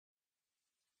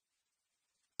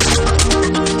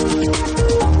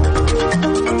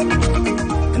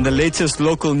the latest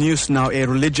local news now, a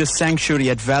religious sanctuary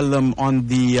at Verulam on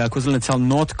the KwaZulu-Natal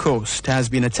north coast has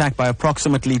been attacked by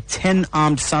approximately 10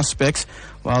 armed suspects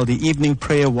while the evening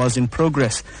prayer was in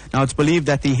progress. Now, it's believed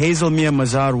that the Hazelmere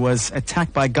Mazaar was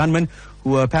attacked by gunmen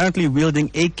who were apparently wielding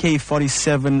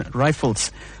AK47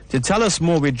 rifles. To tell us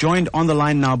more, we're joined on the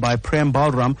line now by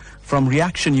Verulam from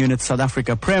Reaction Unit South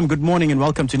Africa. Prem, good morning and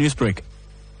welcome to Newsbreak.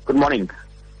 Good morning.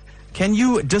 Can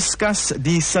you discuss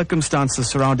the circumstances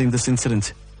surrounding this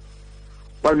incident?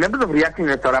 Well, members of Reaction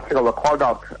Unit South Africa were called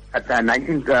out at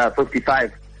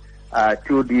 1955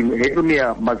 to the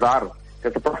Hazelmere Mazaar,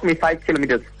 that's approximately 5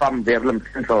 kilometers from Verulam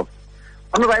Central.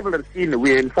 On arrival at the scene,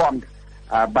 we were informed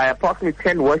by approximately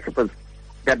 10 worshippers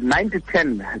that 9 to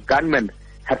 10 gunmen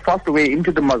had forced their way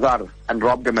into the Mazaar and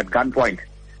robbed them at gunpoint.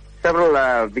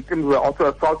 Several victims were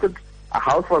also assaulted. A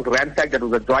house was ransacked that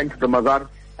was adjoined to the Mazaar,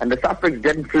 and the suspects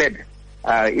then fled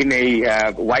in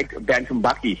a white Bantam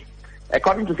bakkie.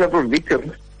 According to several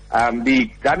victims, the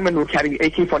gunmen were carrying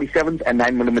AK-47's and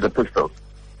 9mm pistols.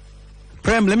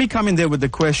 Prem, let me come in there with the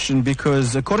question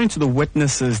because according to the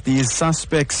witnesses, these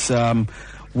suspects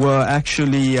were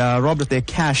actually robbed of their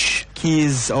cash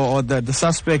keys, or the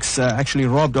suspects actually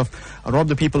robbed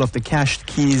the people of the cash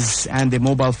keys and their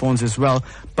mobile phones as well.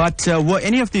 But were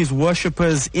any of these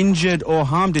worshippers injured or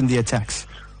harmed in the attacks?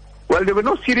 Well, there were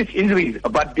no serious injuries,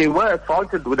 but they were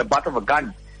assaulted with the butt of a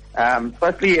gun.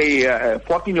 Firstly, a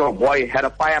 14-year-old boy had a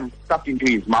firearm stuffed into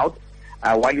his mouth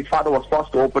while his father was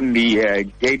forced to open the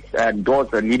gates and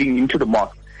doors leading into the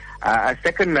mosque. A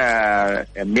second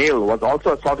male was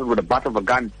also assaulted with the butt of a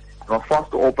gun and was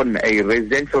forced to open a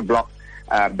residential block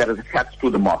that is attached to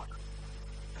the mosque.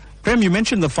 Prem, you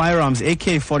mentioned the firearms.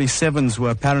 AK-47s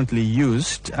were apparently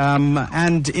used.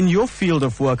 And in your field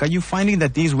of work, are you finding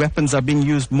that these weapons are being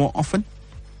used more often?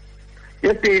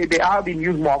 Yes, they are being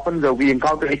used more often. We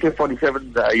encounter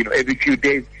AK-47s every few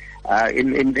days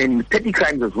in petty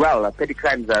crimes as well. Petty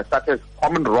crimes such as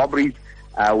common robberies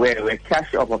where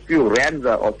cash of a few rands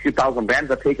or a few thousand rands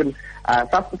are taken.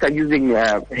 Suspects are using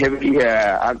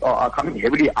are coming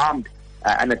heavily armed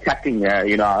and attacking,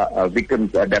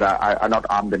 victims that are not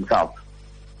armed themselves.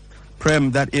 Prem,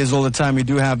 that is all the time we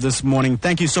do have this morning.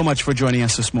 Thank you so much for joining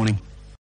us this morning.